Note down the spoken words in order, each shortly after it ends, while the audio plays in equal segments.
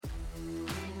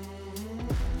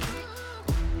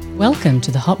Welcome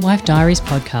to the Hotwife Diaries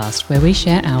podcast, where we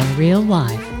share our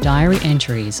real-life diary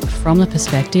entries from the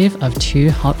perspective of two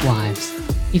hot wives.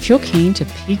 If you're keen to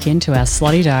peek into our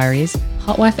slutty diaries,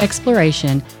 hotwife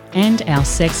exploration, and our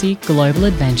sexy global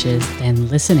adventures, then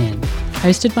listen in.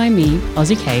 Hosted by me,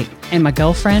 Aussie Kate, and my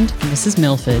girlfriend, Mrs.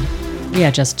 Milford, we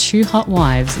are just two hot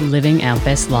wives living our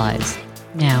best lives.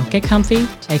 Now, get comfy,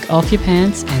 take off your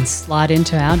pants, and slide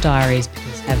into our diaries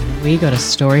because have we got a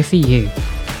story for you.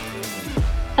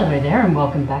 Hello there and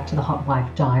welcome back to the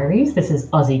Hotwife Diaries. This is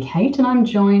Aussie Kate and I'm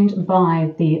joined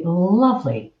by the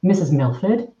lovely Mrs.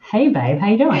 Milford. Hey babe, how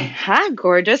you doing? Hi,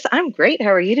 gorgeous. I'm great. How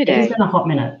are you today? It's been a hot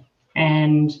minute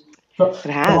and the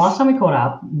last time we caught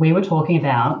up, we were talking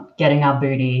about getting our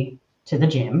booty to the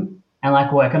gym and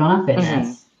like working on our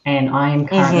fitness. And I am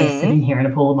currently sitting here in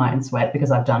a pool of my own sweat because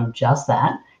I've done just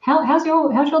that. How's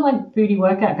your like booty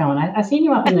workout going? I seen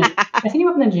you up in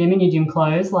the gym in your gym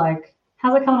clothes. Like,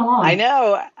 how's it coming along? I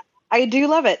know. I do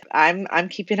love it. I'm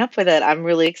keeping up with it. I'm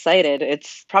really excited.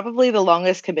 It's probably the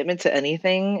longest commitment to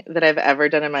anything that I've ever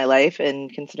done in my life. And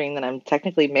considering that I'm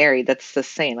technically married, that's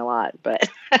just saying a lot. But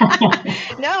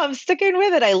no, I'm sticking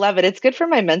with it. I love it. It's good for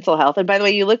my mental health. And by the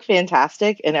way, you look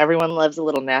fantastic and everyone loves a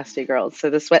little nasty girl. So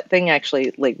the sweat thing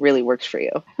actually like really works for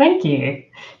you. Thank you.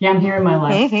 Yeah, I'm here in my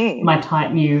my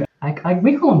tight new,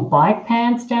 we call them bike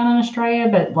pants down in Australia,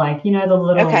 but like, you know, the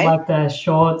little, like the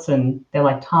shorts and they're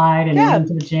like tied and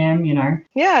into the gym, you know.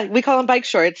 Yeah, we call them bike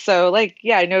shorts. So like,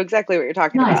 yeah, I know exactly what you're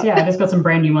talking about. Nice, yeah. I just got some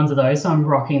brand new ones of those, so I'm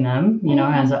rocking them, you know,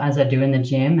 as I do in the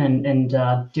gym and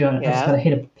doing. I just got to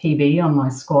hit a PB on my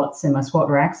squats in my squat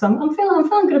rack. So I'm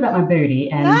feeling good about my booty.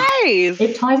 And nice.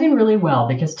 It ties in really well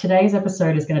because today's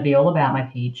episode is going to be all about my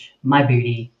peach, my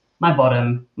booty, my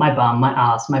bottom, my bum, my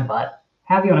ass, my butt.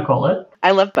 However you want to call it.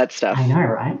 I love butt stuff. I know,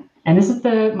 right? And this is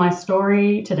my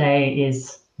story today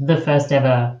is the first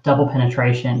ever double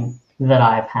penetration that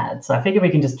I've had. So I figure we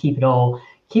can just keep it all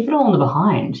in the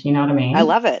behind. You know what I mean? I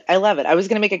love it. I was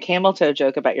going to make a camel toe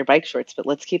joke about your bike shorts, but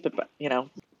let's keep it,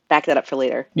 back that up for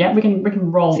later. Yeah, we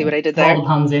can roll. See what I did there? Roll the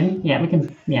puns in. Yeah, we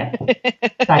can.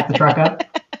 Back the truck up.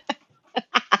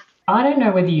 I don't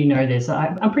know whether you know this.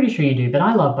 I'm pretty sure you do, but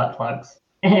I love butt plugs.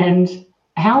 And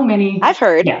how many? I've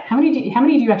heard. Yeah. How many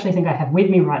do you actually think I have with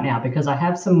me right now? Because I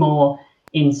have some more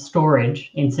in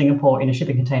storage in Singapore in a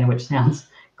shipping container, which sounds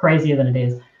crazier than it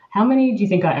is. How many do you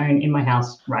think I own in my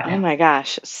house right now? Oh my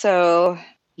gosh. So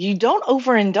you don't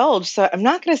overindulge. So I'm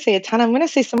not going to say a ton. I'm going to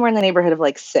say somewhere in the neighborhood of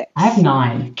like 6. I have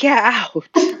 9. Get out.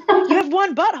 You have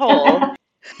one butthole.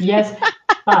 Yes.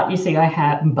 But you see, I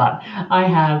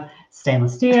have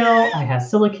stainless steel, I have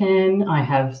silicone, I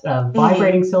have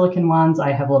vibrating silicone ones,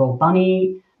 I have little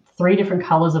bunny, 3 different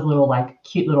colors of little like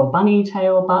cute little bunny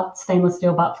tail stainless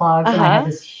steel butt plugs, and I have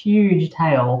this huge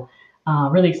tail,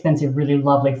 really expensive, really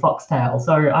lovely foxtail.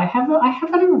 So I have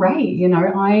an array, you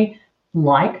know. I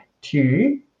like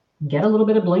to get a little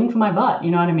bit of bling for my butt,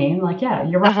 you know what I mean? Like, yeah,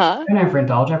 you're right. I don't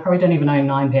overindulge. I probably don't even own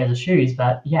 9 pairs of shoes,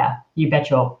 but yeah, you bet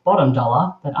your bottom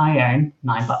dollar that I own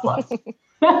 9 butt plugs.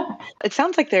 It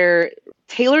sounds like they're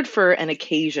tailored for an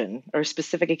occasion or a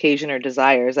specific occasion or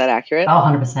desire. Is that accurate? Oh,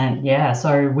 100%. Yeah.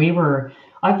 So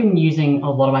I've been using a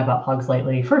lot of my butt plugs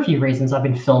lately for a few reasons. I've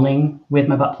been filming with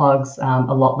my butt plugs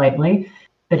a lot lately.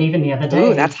 But even the other day.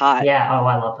 Ooh, that's hot. Yeah. Oh,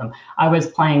 I love them. I was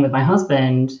playing with my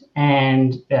husband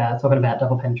and talking about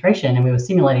double penetration, and we were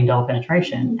simulating double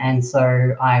penetration. And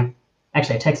so I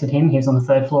texted him. He was on the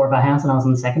 3rd floor of our house and I was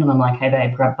on the 2nd. And I'm like, hey,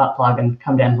 babe, grab a butt plug and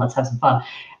come down and let's have some fun.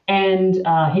 And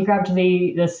he grabbed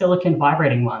the silicone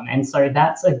vibrating one. And so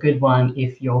that's a good one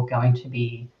if you're going to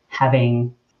be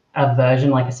having a version,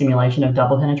 like a simulation of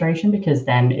double penetration, because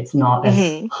then it's not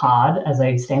as hard as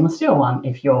a stainless steel one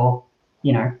if you're,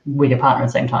 you know, with your partner at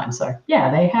the same time. So,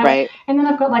 yeah, they have. Right. And then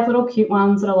I've got like little cute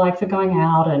ones that are like for going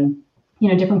out and, you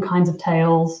know, different kinds of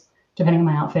tails depending on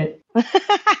my outfit.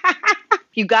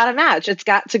 You got to match. It's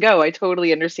got to go. I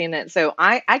totally understand that. So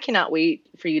I cannot wait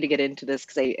for you to get into this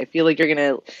because I feel like you're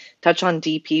going to touch on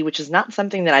DP, which is not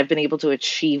something that I've been able to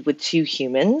achieve with 2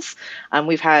 humans.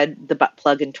 We've had the butt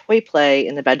plug and toy play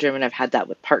in the bedroom, and I've had that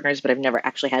with partners, but I've never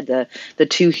actually had the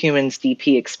 2 humans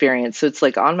DP experience. So it's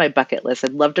like on my bucket list.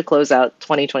 I'd love to close out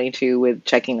 2022 with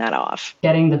checking that off.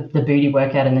 Getting the booty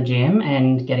workout in the gym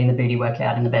and getting the booty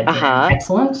workout in the bedroom.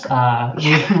 Excellent.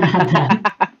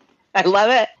 I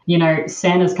love it. You know,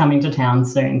 Santa's coming to town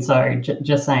soon, so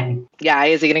just saying. Yeah,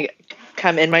 is he going to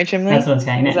come in my chimney? That's what I'm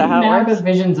saying. Is that how now it I've works? got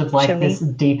visions of like Chimney? this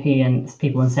DP and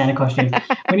people in Santa costumes.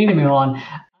 We need to move on.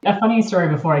 A funny story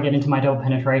before I get into my double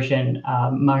penetration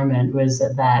moment was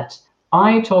that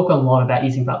I talk a lot about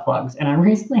using butt plugs, and I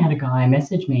recently had a guy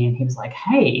message me and he was like,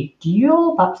 hey, do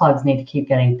your butt plugs need to keep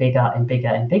getting bigger and bigger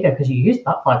and bigger because you use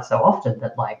butt plugs so often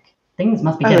that like things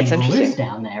must be Oh, getting that's interesting. loose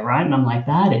down there, right? And I'm like,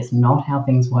 that is not how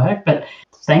things work, but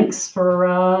thanks for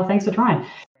trying.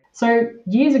 So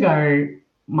years ago,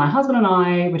 my husband and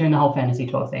I were doing the whole fantasy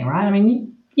talk thing, right? I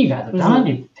mean, you guys have done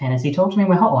it. You fantasy talk to me.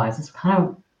 We're hotwives. It's kind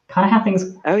of how things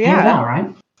came about,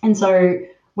 right? And so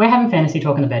we're having fantasy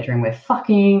talk in the bedroom. We're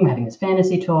fucking. We're having this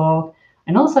fantasy talk,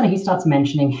 and all of a sudden he starts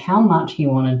mentioning how much he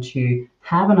wanted to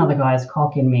have another guy's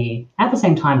cock in me at the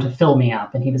same time to fill me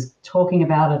up, and he was talking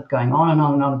about it, going on and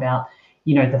on and on about,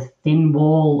 you know, the thin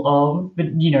wall of,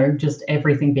 you know, just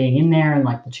everything being in there and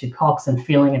like the two cocks and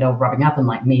feeling it all rubbing up and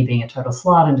like me being a total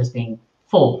slut and just being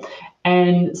full.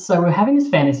 And so we're having this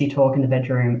fantasy talk in the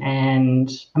bedroom.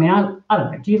 And I mean, I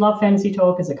don't know. Do you love fantasy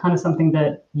talk? Is it kind of something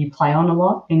that you play on a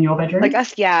lot in your bedroom? Like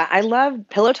us, yeah. I love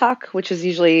pillow talk, which is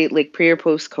usually like pre or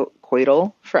post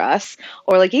coital for us,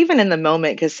 or like even in the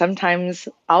moment, because sometimes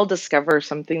I'll discover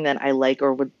something that I like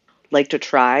or would like to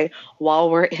try while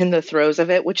we're in the throes of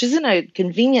it, which isn't a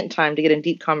convenient time to get in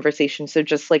deep conversation. So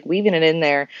just like weaving it in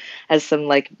there as some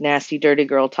like nasty, dirty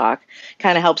girl talk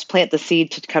kind of helps plant the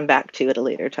seed to come back to at a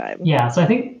later time. Yeah, so I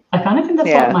kind of think that's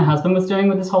what my husband was doing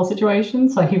with this whole situation.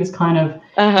 So he was kind of,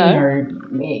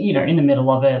 you know, in the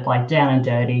middle of it, like down and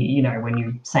dirty, you know, when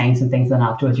you're saying some things, then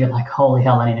afterwards you're like, holy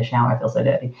hell, I need a shower, I feel so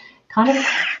dirty. Kind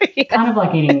of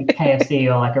like eating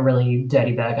KFC or like a really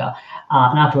dirty burger.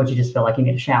 And afterwards you just feel like you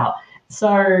need a shower.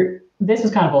 So this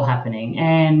was kind of all happening,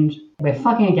 and we're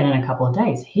fucking again in a couple of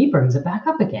days. He brings it back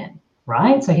up again,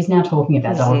 right? So he's now talking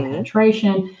about double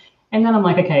penetration. And then I'm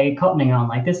like, okay, cottoning on,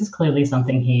 like this is clearly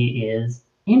something he is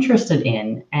interested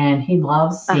in, and he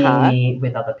loves seeing me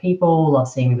with other people,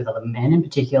 loves seeing me with other men in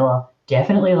particular,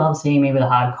 definitely loves seeing me with a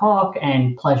hard cock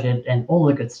and pleasured and all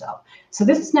the good stuff. So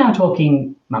this is now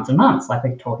talking months and months, like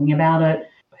we're talking about it.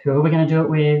 Who are we going to do it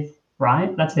with,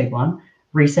 right? That's a big one.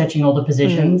 Researching all the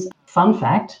positions. Fun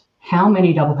fact, how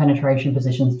many double penetration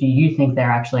positions do you think there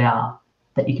actually are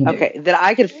that you can do? Okay, that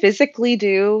I could physically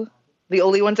do. The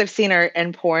only ones I've seen are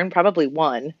in porn, probably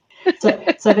one. So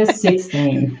there's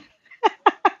 16.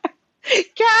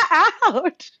 Get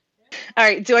out! All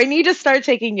right, do I need to start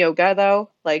taking yoga though?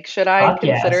 Like, should I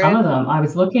consider some of them. I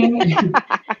was looking,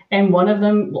 and one of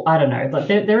them, I don't know, but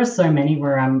there are so many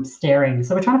where I'm staring.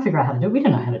 So we're trying to figure out how to do it. We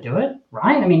don't know how to do it,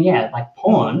 right? I mean, yeah, like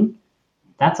porn,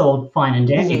 that's all fine and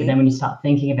dandy, but then when you start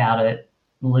thinking about it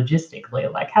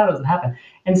logistically, like how does it happen?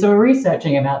 And so we're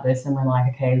researching about this, and we're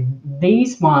like, okay,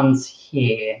 these ones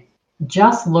here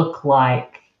just look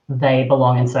like they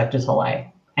belong in Cirque du Soleil.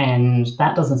 And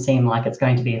that doesn't seem like it's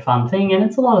going to be a fun thing, and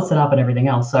it's a lot of setup and everything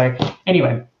else. So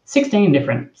anyway, 16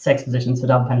 different sex positions for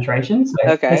double penetration. So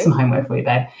there's some homework for you,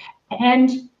 babe. And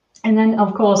then,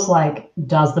 of course, like,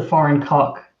 does the foreign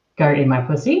cock go in my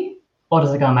pussy or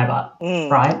does it go in my butt?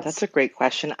 Right? That's a great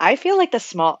question. I feel like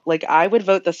I would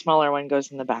vote the smaller one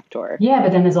goes in the back door. Yeah,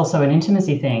 but then there's also an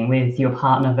intimacy thing with your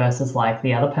partner versus like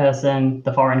the other person,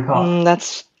 the foreign cock.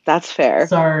 That's fair.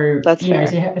 So, so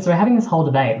we're having this whole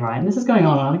debate, right? And this is going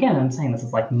on and on again. I'm saying this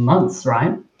is like months,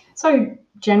 right? So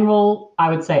general, I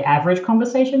would say average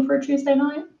conversation for a Tuesday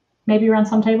night, maybe around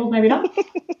some tables, maybe not.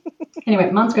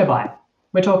 Anyway, months go by.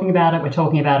 We're talking about it,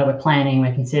 we're planning,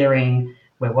 we're considering,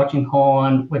 we're watching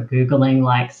porn, we're Googling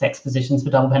like sex positions for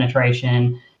double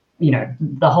penetration, you know,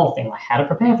 the whole thing, like how to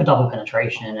prepare for double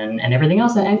penetration and everything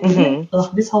else. And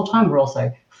this whole time we're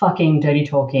also fucking, dirty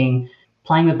talking,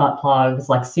 playing with butt plugs,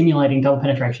 like simulating double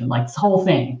penetration, like this whole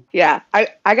thing. Yeah. I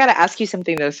got to ask you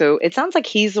something though. So it sounds like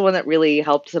he's the one that really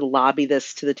helped to lobby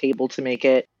this to the table to make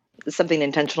it something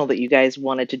intentional that you guys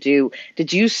wanted to do.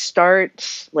 Did you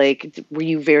start, like, were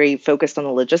you very focused on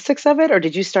the logistics of it, or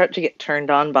did you start to get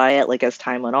turned on by it, like, as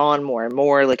time went on more and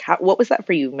more? Like, what was that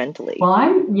for you mentally? Well,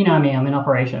 I'm in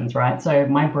operations, right? So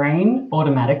my brain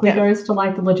automatically goes to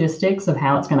like the logistics of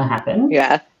how it's going to happen.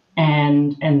 Yeah.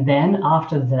 And then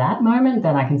after that moment,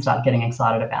 then I can start getting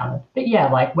excited about it. But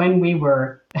yeah, like when we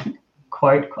were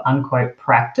quote unquote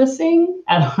practicing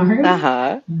at home,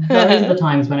 those are the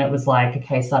times when it was like,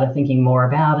 okay, started thinking more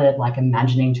about it, like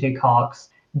imagining two cocks,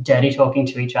 dirty talking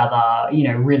to each other, you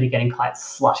know, really getting quite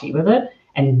slutty with it.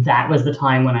 And that was the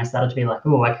time when I started to be like,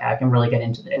 oh, okay, I can really get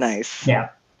into this. Nice. Yeah.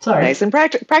 So nice. And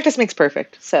practice makes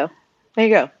perfect. So there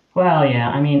you go. Well, yeah,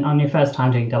 I mean, on your first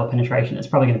time doing double penetration, it's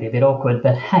probably going to be a bit awkward,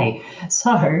 but hey.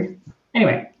 So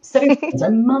anyway, so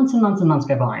months and months and months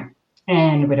go by,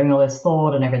 and we're doing all this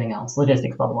thought and everything else,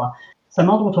 logistics, blah, blah, blah. So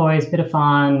multiple toys, bit of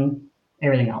fun,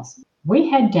 everything else. We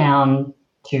head down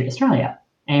to Australia,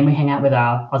 and we hang out with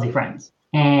our Aussie friends.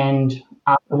 And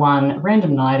after one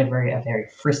random night, a very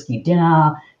frisky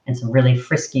dinner and some really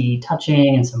frisky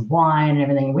touching and some wine and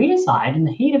everything, we decide in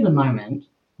the heat of the moment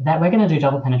that we're going to do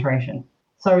double penetration.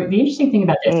 So the interesting thing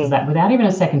about this is that without even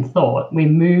a second thought, we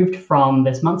moved from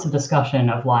this months of discussion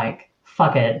of like,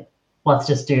 fuck it, let's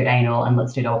just do anal and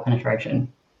let's do double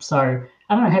penetration. So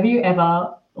I don't know, have you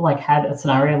ever like had a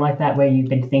scenario like that where you've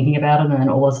been thinking about it and then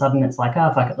all of a sudden it's like,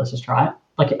 oh, fuck it, let's just try it?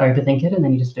 Like you overthink it and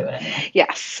then you just do it anyway.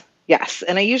 Yes.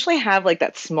 And I usually have like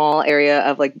that small area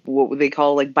of like what they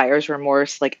call like buyer's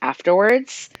remorse like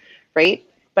afterwards, right?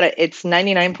 But it's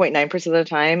 99.9% of the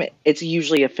time, it's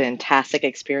usually a fantastic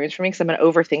experience for me because I'm an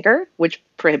overthinker, which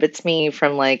prohibits me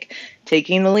from like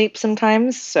taking the leap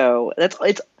sometimes. So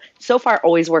it's so far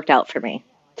always worked out for me,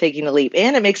 taking the leap,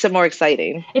 and it makes it more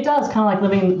exciting. It does, kind of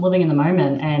like living in the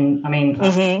moment. And I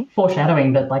mean,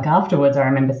 foreshadowing, but like afterwards, I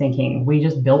remember thinking we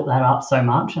just built that up so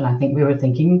much, and I think we were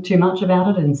thinking too much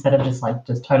about it instead of just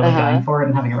totally going for it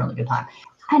and having a really good time.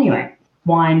 Anyway,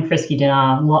 wine, frisky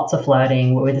dinner, lots of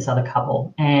flirting. We're with this other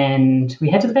couple, and we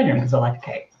head to the bedroom because we're like,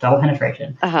 okay, double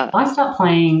penetration. I start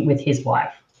playing with his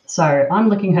wife. So I'm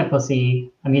licking her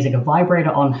pussy, I'm using a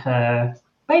vibrator on her,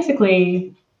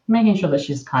 basically making sure that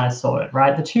she's kind of sorted,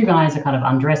 right? The two guys are kind of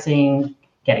undressing,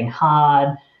 getting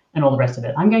hard, and all the rest of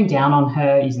it. I'm going down on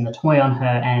her, using the toy on her,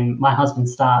 and my husband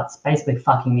starts basically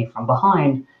fucking me from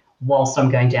behind whilst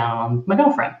I'm going down on my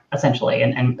girlfriend, essentially,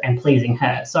 and pleasing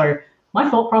her. So my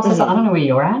thought process, I don't know where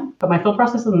you're at, but my thought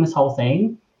process on this whole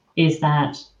thing is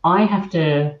that I have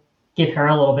to give her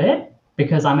a little bit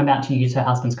because I'm about to use her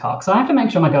husband's cock. So I have to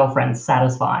make sure my girlfriend's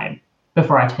satisfied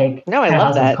before I take her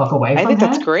husband's cock away from her. I think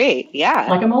that's great. Yeah.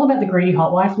 Like I'm all about the greedy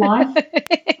hotwife life.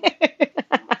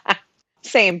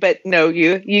 Same, but no,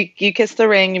 you kiss the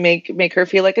ring, you make her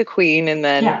feel like a queen, and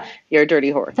then you're a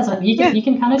dirty whore. That's right. You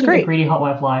can kind of do the greedy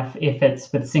hotwife life if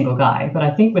it's with a single guy, but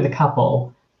I think with a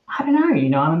couple, I don't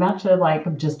know, I'm about to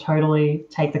like just totally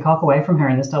take the cock away from her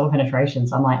in this double penetration.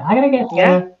 So I'm like, I gotta get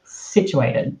her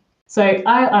situated. So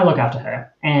I look after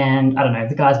her, and I don't know,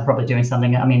 the guys were probably doing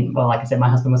something. I mean, well, like I said, my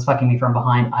husband was fucking me from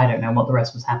behind. I don't know what the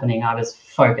rest was happening. I was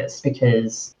focused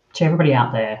because to everybody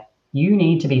out there, you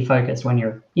need to be focused when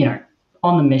you're,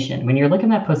 on the mission. When you're licking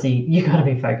that pussy, you got to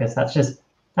be focused. That's just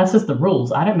the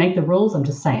rules. I don't make the rules. I'm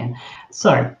just saying.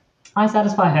 So I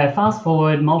satisfy her. Fast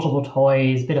forward, multiple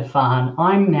toys, bit of fun.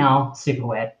 I'm now super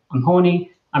wet. I'm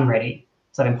horny. I'm ready.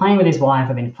 So I've been playing with his wife.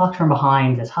 I've been fucked from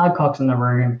behind. There's hard cocks in the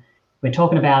room. We're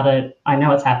talking about it. I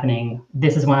know it's happening.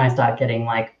 This is when I start getting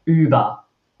like uber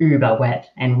wet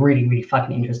and really, really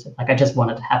fucking interested. Like I just want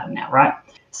it to happen now, right?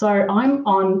 So I'm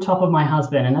on top of my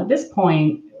husband. And at this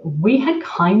point, we had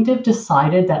kind of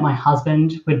decided that my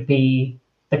husband would be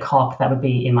the cock that would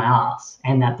be in my ass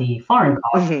and that the foreign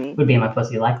cock would be in my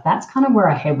pussy. Like that's kind of where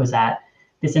our head was at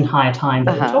this entire time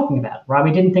that we were talking about, right?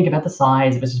 We didn't think about the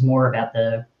size. It was just more about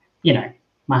the,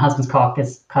 my husband's cock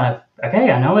is kind of,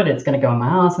 okay, I know it. It's going to go in my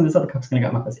ass and this other cock's going to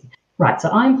go in my pussy. Right, so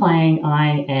I'm playing.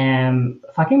 I am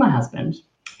fucking my husband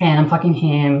and I'm fucking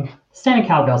him standard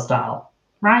cowgirl style,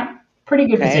 right? Pretty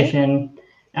good position.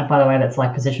 By the way, that's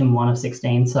like position 1 of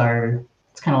 16, so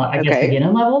it's kind of like, I guess,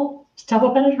 beginner level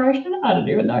double penetration. I don't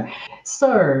even know.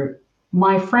 So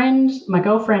my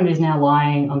girlfriend is now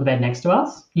lying on the bed next to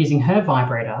us, using her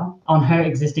vibrator on her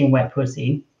existing wet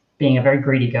pussy, being a very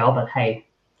greedy girl, but hey,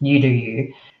 you do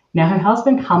you. Now her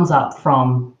husband comes up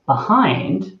from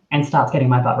behind and starts getting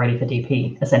my butt ready for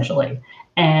DP, essentially.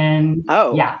 And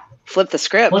flip the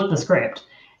script.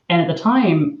 And at the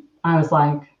time, I was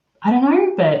like, I don't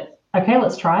know, but okay,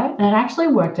 let's try it. And it actually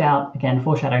worked out, again,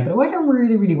 foreshadowing, but it worked out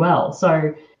really, really well.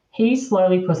 So he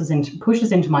slowly pushes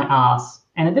into my ass.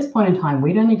 And at this point in time,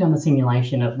 we'd only done the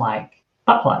simulation of like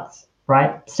butt plugs,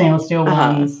 right? Stainless steel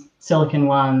ones, silicone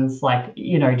ones, like,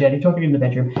 dirty talking in the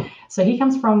bedroom. So he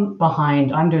comes from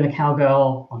behind. I'm doing a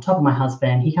cowgirl on top of my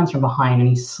husband. He comes from behind and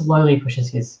he slowly pushes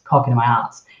his cock into my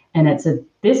ass. And it's at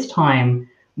this time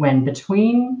when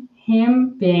between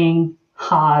him being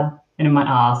hard and in my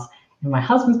ass and my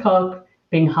husband's cock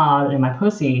being hard in my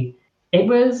pussy, it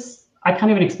was, I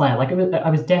can't even explain it. Like I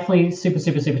was definitely super,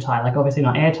 super, super tight. Like obviously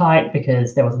not airtight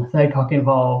because there wasn't a third cock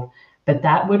involved, but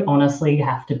that would honestly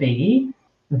have to be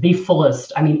the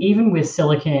fullest. I mean, even with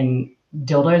silicone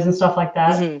dildos and stuff like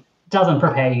that, doesn't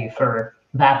prepare you for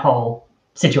that whole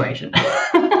situation.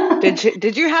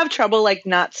 Did you have trouble like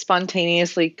not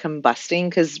spontaneously combusting?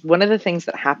 Because one of the things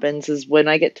that happens is when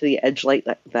I get to the edge like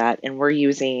that and we're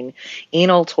using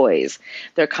anal toys,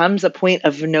 there comes a point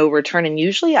of no return. And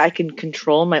usually I can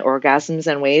control my orgasms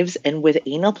and waves. And with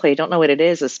anal play, I don't know what it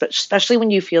is, especially when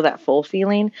you feel that full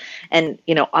feeling. And,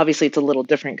 obviously it's a little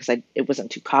different because it wasn't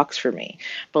two cocks for me.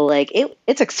 But like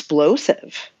it's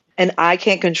explosive. and I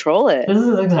can't control it. This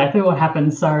is exactly what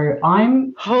happened. So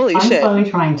I'm Holy I'm shit. slowly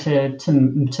trying to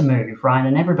move, right?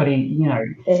 And everybody,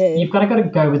 Mhm. you've got to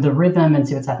go with the rhythm and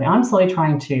see what's happening. I'm slowly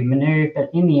trying to maneuver, but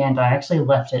in the end, I actually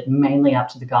left it mainly up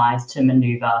to the guys to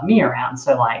maneuver me around.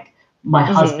 So like my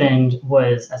Mhm. husband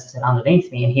was, as I said,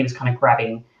 underneath me, and he was kind of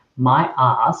grabbing my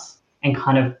ass and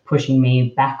kind of pushing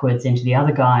me backwards into the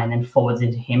other guy and then forwards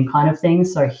into him, kind of thing.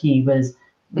 So he was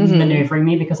Mhm. maneuvering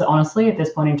me because honestly, at this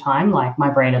point in time, like my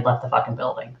brain had left the fucking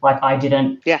building. Like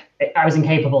Yeah. I was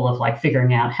incapable of like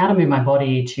figuring out how to move my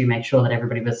body to make sure that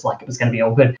everybody was like, it was going to be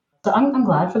all good. So I'm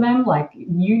glad for them. Like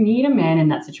you need a man in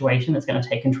that situation that's going to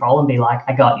take control and be like,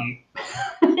 I got you.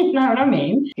 You know what I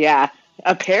mean? Yeah.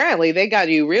 Apparently they got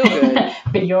you real good.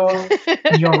 But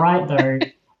you're right though.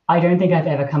 I don't think I've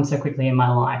ever come so quickly in my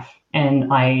life, and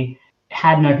I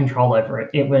had no control over it.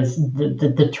 It was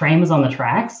the train was on the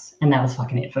tracks, and that was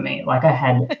fucking it for me. Like I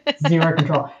had zero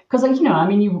control because, like, I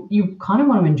mean, you kind of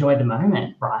want to enjoy the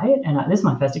moment, right? And this is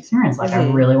my first experience. Like I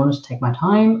Mhm. really wanted to take my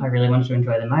time. I really wanted to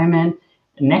enjoy the moment.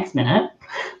 Next minute,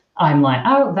 I'm like,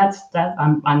 oh, that's that.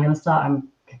 I'm gonna start. I'm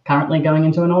currently going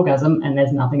into an orgasm, and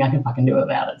there's nothing I can fucking do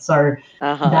about it. So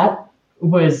Uh-huh. that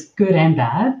was good and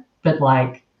bad, but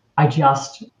like I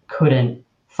just couldn't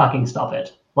fucking stop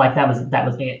it. Like that was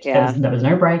it. Yeah. There was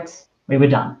no breaks. We were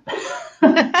done.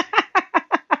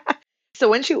 So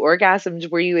once you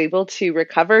orgasmed, were you able to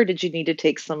recover? Did you need to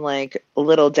take some like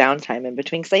little downtime in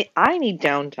between? Because I need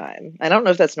downtime. I don't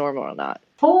know if that's normal or not.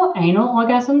 For anal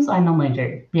orgasms, I normally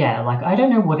do. Yeah, like I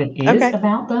don't know what it is Okay.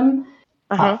 about them,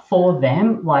 Uh-huh. but for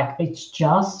them, like it's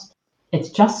just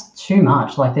too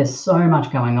much. Like there's so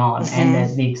much going on, and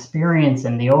Hmm. the experience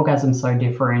and the orgasm's so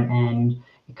different, and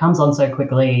it comes on so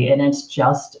quickly, and it's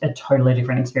just a totally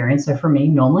different experience. So for me,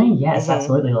 normally, yes, Hmm.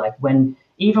 absolutely. Like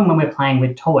even when we're playing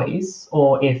with toys,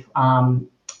 or if I'm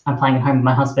playing at home with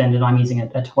my husband and I'm using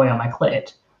a toy on my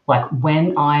clit, like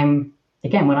when I'm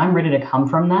ready to come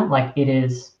from that, like it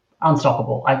is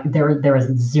unstoppable. Like there is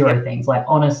zero Yep. things. Like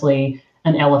honestly,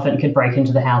 an elephant could break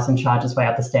into the house and charge its way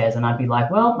up the stairs, and I'd be like,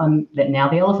 well, now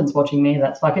the elephant's watching me.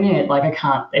 That's fucking it. Like I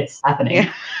can't. It's Yeah. happening.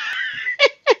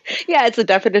 Yeah, it's a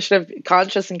definition of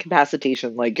conscious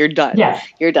incapacitation. Like you're done. Yeah,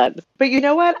 You're done. But you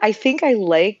know what? I think I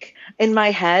like in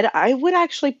my head, I would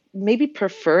actually maybe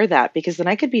prefer that because then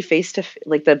I could be face to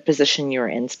like the position you're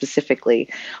in specifically.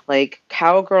 Like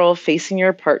cowgirl facing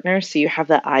your partner so you have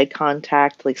that eye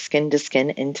contact, like skin to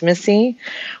skin intimacy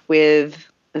with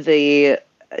the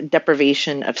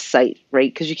deprivation of sight,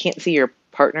 right? Because you can't see your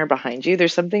partner behind you.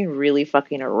 There's something really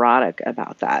fucking erotic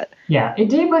about that. yeah. It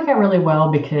did work out really well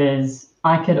because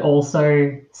I could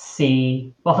also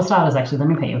see. Well, for starters, actually, let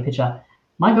me paint you a picture.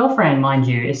 My girlfriend, mind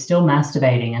you, is still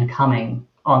masturbating and coming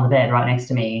on the bed right next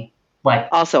to me, like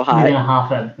Also within hot.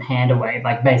 a half a hand away,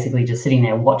 like basically just sitting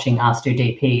there watching us do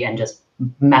DP and just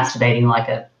masturbating like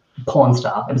a porn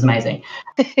star. It was amazing.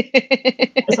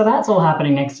 So that's all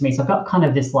happening next to me. So I've got kind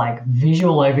of this like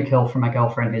visual overkill from my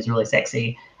girlfriend who's really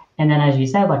sexy. And then, as you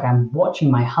said, like I'm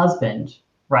watching my husband,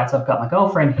 right? So I've got my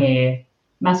girlfriend here,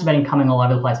 masturbating, coming all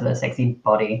over the place with her sexy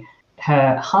body.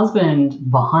 Her husband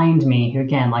behind me, who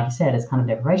again, like you said, is kind of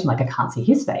deprivation, like I can't see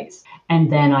his face.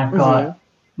 And then I've Hmm. got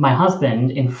my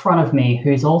husband in front of me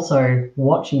who's also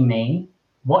watching me,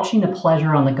 watching the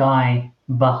pleasure on the guy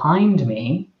behind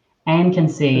me, and can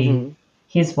see Hmm.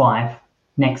 his wife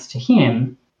next to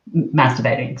him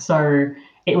masturbating. So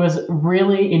it was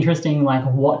really interesting, like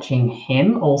watching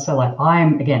him also, like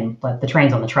I'm again, like the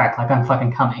train's on the track, like I'm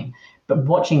fucking coming. But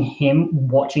watching him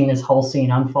watching this whole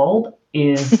scene unfold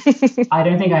is, I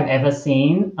don't think I've ever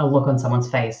seen a look on someone's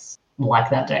face like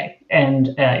that day. And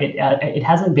it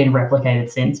hasn't been replicated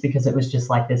since because it was just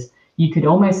like this. You could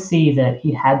almost see that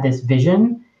he had this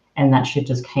vision and that shit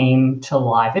just came to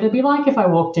life. It'd be like if I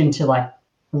walked into like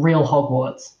real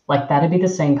Hogwarts. Like that'd be the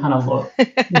same kind of look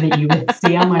that you would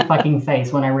see on my fucking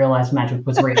face when I realized magic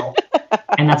was real.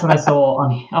 And that's what I saw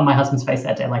on my husband's face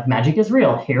that day. Like magic is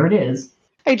real. Here it is.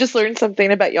 I just learned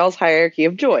something about y'all's hierarchy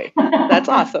of joy. That's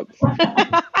awesome.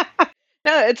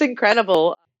 No, it's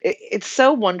incredible. It's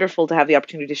so wonderful to have the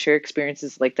opportunity to share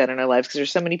experiences like that in our lives because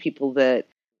there's so many people that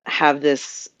have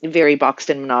this very boxed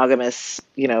in monogamous,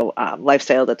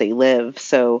 lifestyle that they live.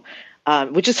 So,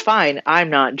 which is fine.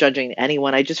 I'm not judging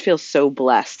anyone. I just feel so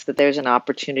blessed that there's an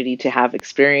opportunity to have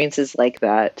experiences like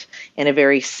that in a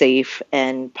very safe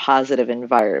and positive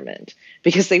environment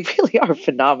because they really are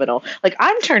phenomenal. Like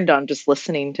I'm turned on just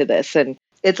listening to this and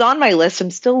it's on my list.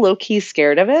 I'm still low key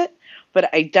scared of it, but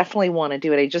I definitely want to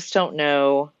do it. I just don't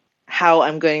know how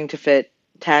I'm going to fit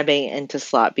Tabby into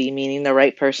slot B, meaning the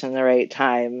right person, the right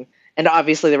time, And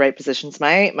obviously the right positions.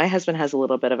 My husband has a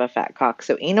little bit of a fat cock,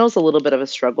 so anal's a little bit of a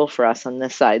struggle for us on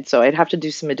this side. So I'd have to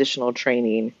do some additional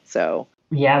training. So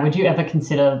Yeah, would you ever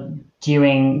consider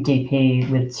doing DP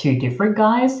with two different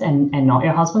guys and not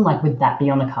your husband? Like, would that be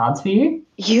on the cards for you?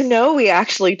 we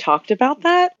actually talked about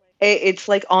that. It's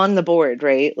like on the board,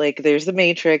 right? Like there's the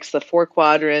matrix, the four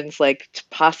quadrants, like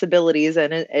possibilities,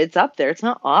 and it's up there. It's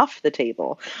not off the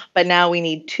table. But now we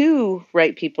need two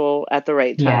right people at the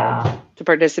right time Yeah. to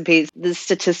participate. The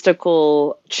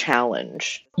statistical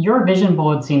challenge. Your vision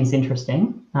board seems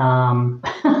interesting. Yeah.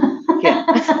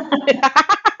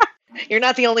 You're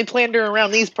not the only planter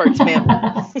around these parts, ma'am.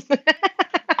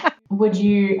 Would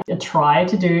you try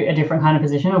to do a different kind of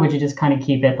position, or would you just kind of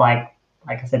keep it like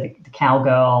I said, the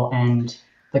cowgirl and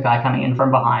the guy coming in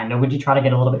from behind, or would you try to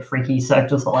get a little bit freaky Cirque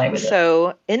du Soleil with it?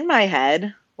 So in my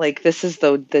head, like this is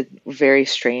the very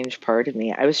strange part of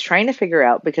me. I was trying to figure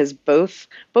out because both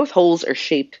holes are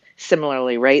shaped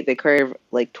similarly, right? They curve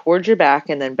like towards your back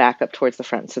and then back up towards the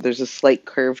front. So there's a slight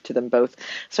curve to them both.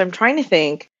 So I'm trying to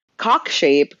think cock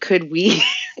shape, could we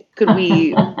could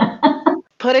we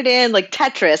put it in like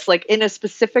Tetris, like in a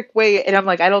specific way? And I'm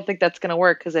like, I don't think that's gonna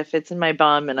work because if it's in my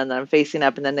bum and then I'm facing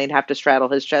up and then they'd have to straddle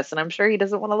his chest, and I'm sure he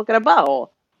doesn't want to look at a bow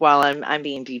while I'm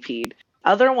being DP'd.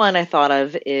 Other one I thought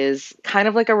of is kind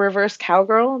of like a reverse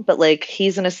cowgirl, but like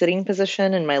he's in a sitting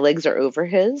position and my legs are over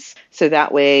his. So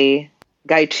that way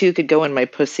guy two could go in my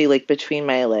pussy like between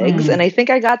my legs. And I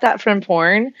think I got that from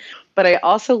porn, but I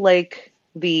also like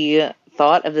the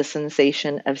thought of the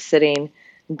sensation of sitting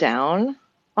down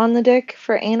on the dick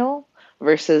for anal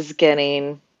versus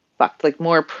getting fucked, like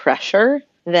more pressure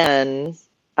than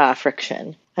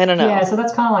friction. I don't know. Yeah, so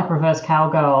that's kind of like reverse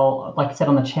cowgirl, like you said,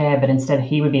 on the chair, but instead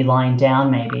he would be lying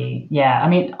down, maybe. Yeah, I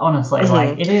mean, honestly,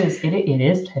 like it is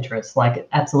Tetris, like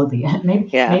absolutely.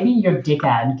 Maybe your dick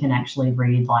ad can actually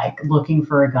read like looking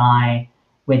for a guy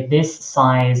with this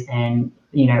size and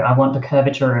I want the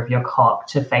curvature of your cock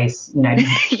to face due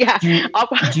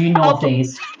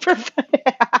northeast.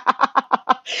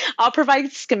 I'll provide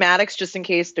schematics just in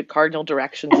case the cardinal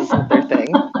directions isn't their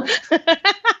thing.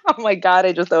 Oh my God,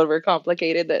 I just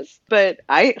overcomplicated this. But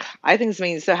I think it's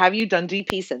amazing. So have you done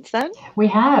DP since then? We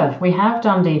have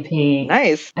done DP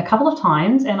Nice. a couple of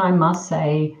times, and I must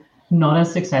say not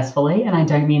as successfully, and I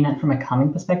don't mean that from a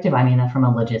coming perspective, I mean that from a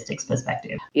logistics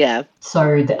perspective. Yeah.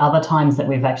 So the other times that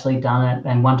we've actually done it,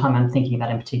 and one time I'm thinking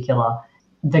about in particular,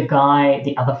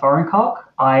 the other foreign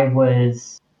cock, I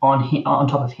was on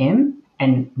top of him,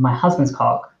 and my husband's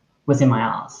cock was in my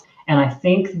ass. And I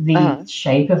think the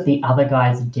shape of the other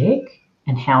guy's dick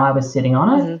and how I was sitting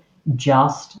on it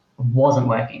just wasn't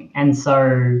working. And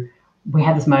so we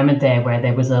had this moment there where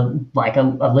there was a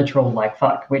literal like,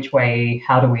 fuck, which way,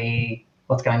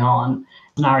 what's going on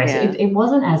scenario. Yeah. So it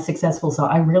wasn't as successful. So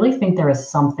I really think there is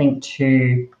something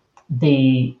to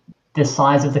the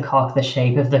size of the cock, the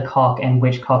shape of the cock, and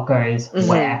which cock goes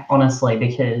where, honestly,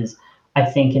 because I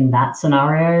think in that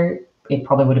scenario, it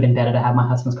probably would have been better to have my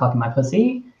husband's cock in my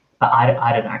pussy, but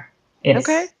I don't know.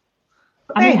 Okay.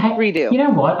 I mean, hey, redo. You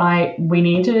know what? We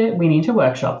need to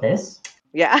workshop this.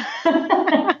 Yeah.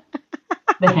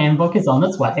 The handbook is on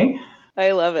its way.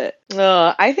 I love it.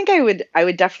 I think I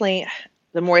would definitely.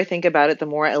 The more I think about it, the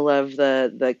more I love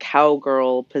the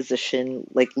cowgirl position,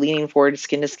 like leaning forward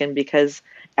skin to skin, because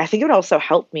I think it would also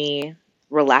help me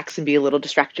relax and be a little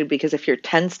distracted, because if you're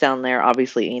tense down there,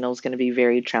 obviously anal is going to be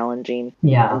very challenging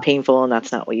and painful, and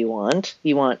that's not what you want.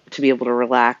 You want to be able to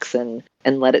relax and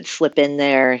let it slip in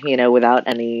there, without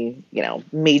any,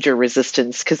 major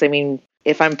resistance. Because I mean,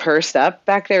 if I'm pursed up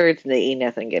back there, there ain't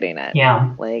nothing getting it.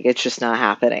 Yeah. Like it's just not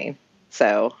happening.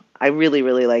 So I really,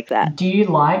 really like that. Do you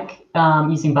like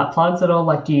using butt plugs at all?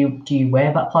 Like, do you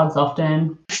wear butt plugs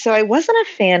often? So I wasn't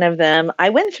a fan of them.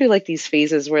 I went through like these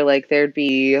phases where like there'd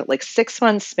be like 6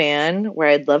 month span where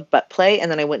I'd love butt play, and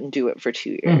then I wouldn't do it for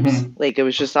 2 years. Like it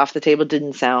was just off the table,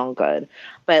 didn't sound good.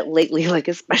 But lately, like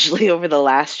especially over the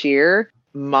last year,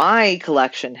 my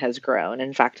collection has grown.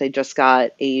 In fact, I just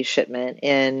got a shipment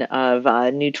in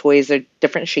of new toys. They're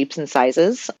different shapes and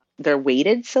sizes. They're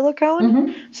weighted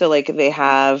silicone. So like they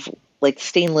have like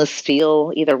stainless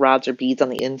steel, either rods or beads on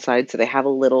the inside. So they have a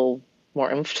little more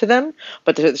oomph to them,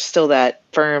 but there's still that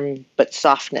firm but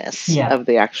softness of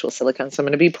the actual silicone. So I'm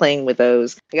going to be playing with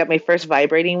those. I got my first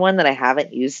vibrating one that I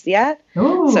haven't used yet.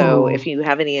 Ooh. So if you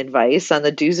have any advice on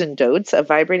the do's and don'ts of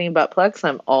vibrating butt plugs,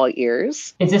 I'm all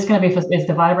ears. Is this going to be is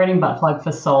the vibrating butt plug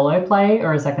for solo play,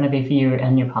 or is that going to be for you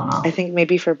and your partner? I think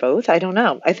maybe for both. I don't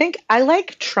know. I think I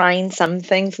like trying some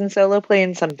things in solo play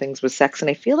and some things with sex. And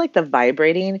I feel like the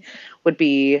vibrating would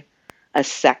be a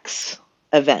sex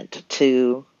event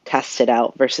to test it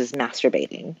out versus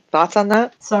masturbating. Thoughts on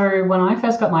that? So when I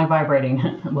first got my vibrating,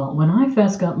 well, when I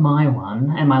first got my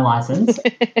one and my license,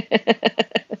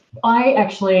 I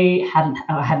actually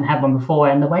hadn't had one before,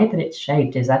 and the way that it's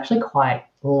shaped is actually quite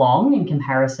long in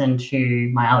comparison to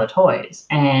my other toys,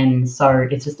 and so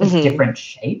it's just a different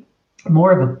shape,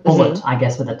 more of a bullet, I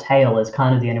guess, with a tail is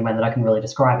kind of the only way that I can really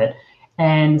describe it.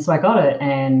 And so I got it,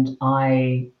 and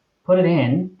I put it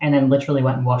in, and then literally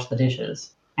went and washed the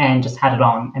dishes, and just had it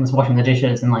on, and was washing the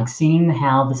dishes, and like seeing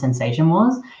how the sensation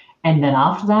was. And then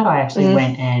after that, I actually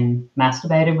went and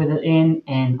masturbated with it in,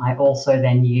 and I also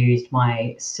then used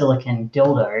my silicone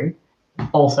dildo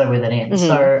also with it in.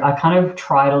 So I kind of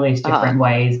tried all these different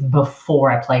ways before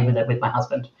I played with it with my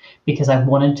husband, because I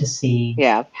wanted to see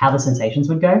how the sensations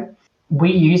would go.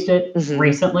 We used it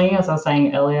recently, as I was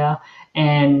saying earlier,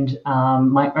 and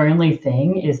my only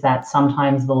thing is that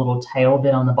sometimes the little tail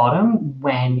bit on the bottom,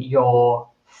 when you're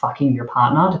fucking your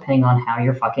partner, depending on how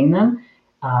you're fucking them,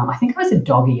 I think it was a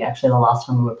doggy actually the last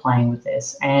time we were playing with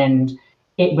this, and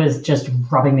it was just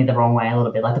rubbing me the wrong way a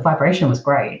little bit. Like the vibration was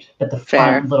great, but the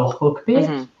front little hook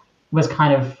bit was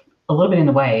kind of a little bit in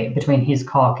the way between his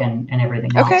cock and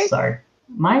everything else. So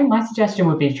my suggestion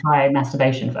would be to try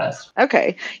masturbation first.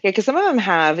 Okay. Yeah, because some of them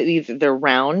have either they're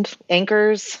round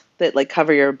anchors that like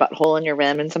cover your butthole and your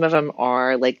rim, and some of them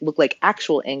are like look like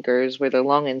actual anchors where they're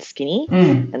long and skinny,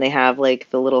 and they have like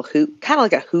the little hoop, kind of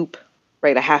like a hoop,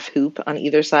 right, a half hoop on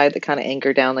either side that kind of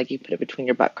anchor down, like you put it between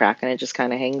your butt crack and it just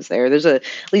kind of hangs there. There's at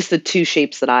least the two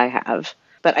shapes that I have.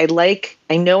 But I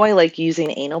know I like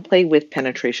using anal play with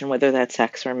penetration, whether that's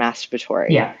sex or masturbatory.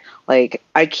 Yeah. Like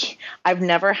I've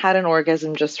never had an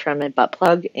orgasm just from a butt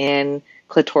plug and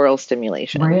clitoral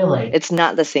stimulation. Really? It's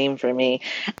not the same for me.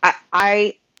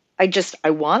 I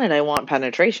want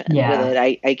penetration with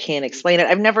it. I can't explain it.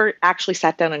 I've never actually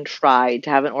sat down and tried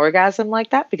to have an orgasm like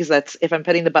that, because if I'm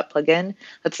putting the butt plug in,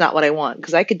 that's not what I want.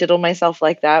 Because I could diddle myself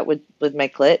like that with my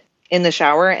clit in the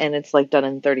shower, and it's like done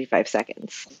in 35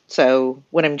 seconds. So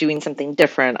when I'm doing something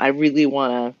different, I really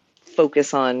want to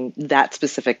focus on that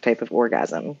specific type of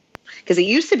orgasm. Because it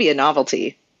used to be a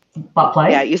novelty. Butt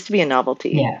play? Yeah, it used to be a novelty.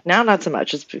 Yeah. Now not so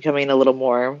much. It's becoming a little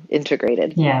more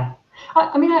integrated. Yeah.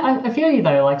 I mean, I feel you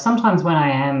though. Like sometimes when I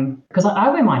am, because I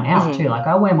wear mine out too. Like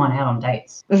I wear mine out on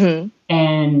dates,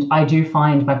 and I do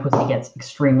find my pussy gets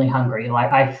extremely hungry.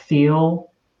 Like I feel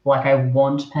like I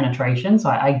want penetration, so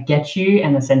I get you,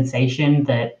 and the sensation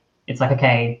that it's like,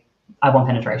 okay, I want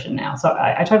penetration now. So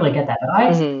I totally get that. But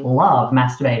I love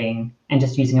masturbating and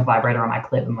just using a vibrator on my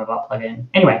clit with my butt plug in.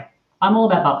 Anyway, I'm all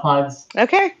about butt plugs.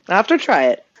 Okay, I'll have to try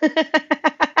it.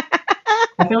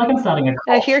 I feel like I'm starting a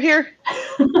cult. Here.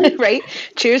 Right?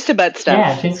 Cheers to butt stuff.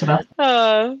 Yeah, cheers to butt.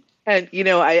 And,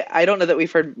 I don't know that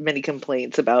we've heard many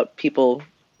complaints about people,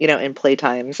 in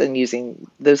playtimes and using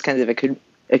those kinds of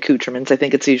accoutrements. I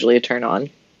think it's usually a turn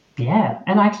on. Yeah.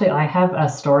 And actually, I have a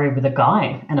story with a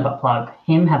guy and a butt plug,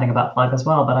 him having a butt plug as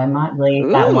well, but I might leave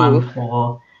that one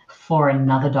for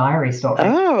another diary story.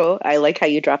 Oh, I like how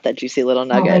you dropped that juicy little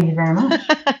nugget. Oh, thank you very much.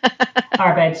 All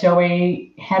right, babe, shall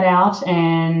we head out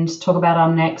and talk about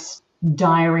our next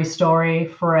diary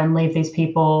story and leave these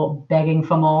people begging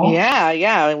for more?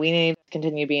 Yeah. We need to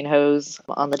continue being hoes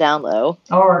on the down low.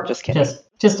 Or just kidding.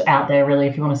 Just out there, really,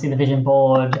 if you want to see the vision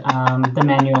board, the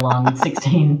manual on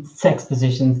 16 sex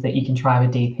positions that you can try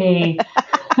with DP.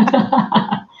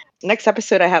 Next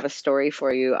episode, I have a story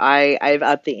for you. I've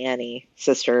upped the ante,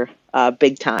 sister,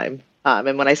 big time.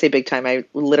 And when I say big time, I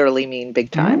literally mean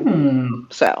big time.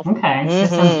 So okay,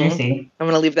 this sounds juicy. I'm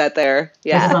going to leave that there.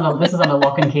 Yeah, this is under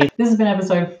lock and key. This has been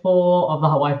episode 4 of the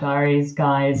Hotwife Diaries,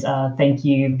 guys. Thank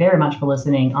you very much for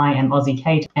listening. I am Aussie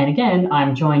Kate, and again,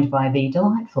 I'm joined by the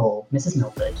delightful Mrs.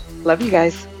 Milford. Love you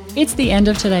guys. It's the end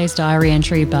of today's diary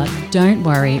entry, but don't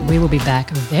worry, we will be back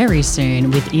very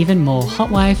soon with even more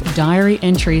Hotwife diary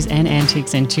entries and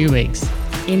antics in 2 weeks.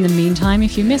 In the meantime,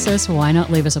 if you miss us, why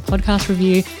not leave us a podcast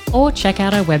review or check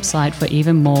out our website for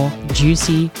even more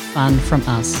juicy fun from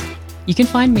us. You can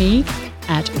find me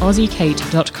at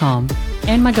aussiekate.com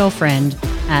and my girlfriend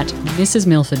at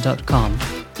mrsmilford.com.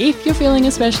 If you're feeling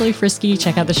especially frisky,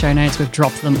 check out the show notes. We've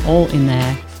dropped them all in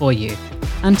there for you.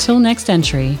 Until next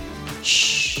entry,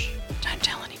 shh.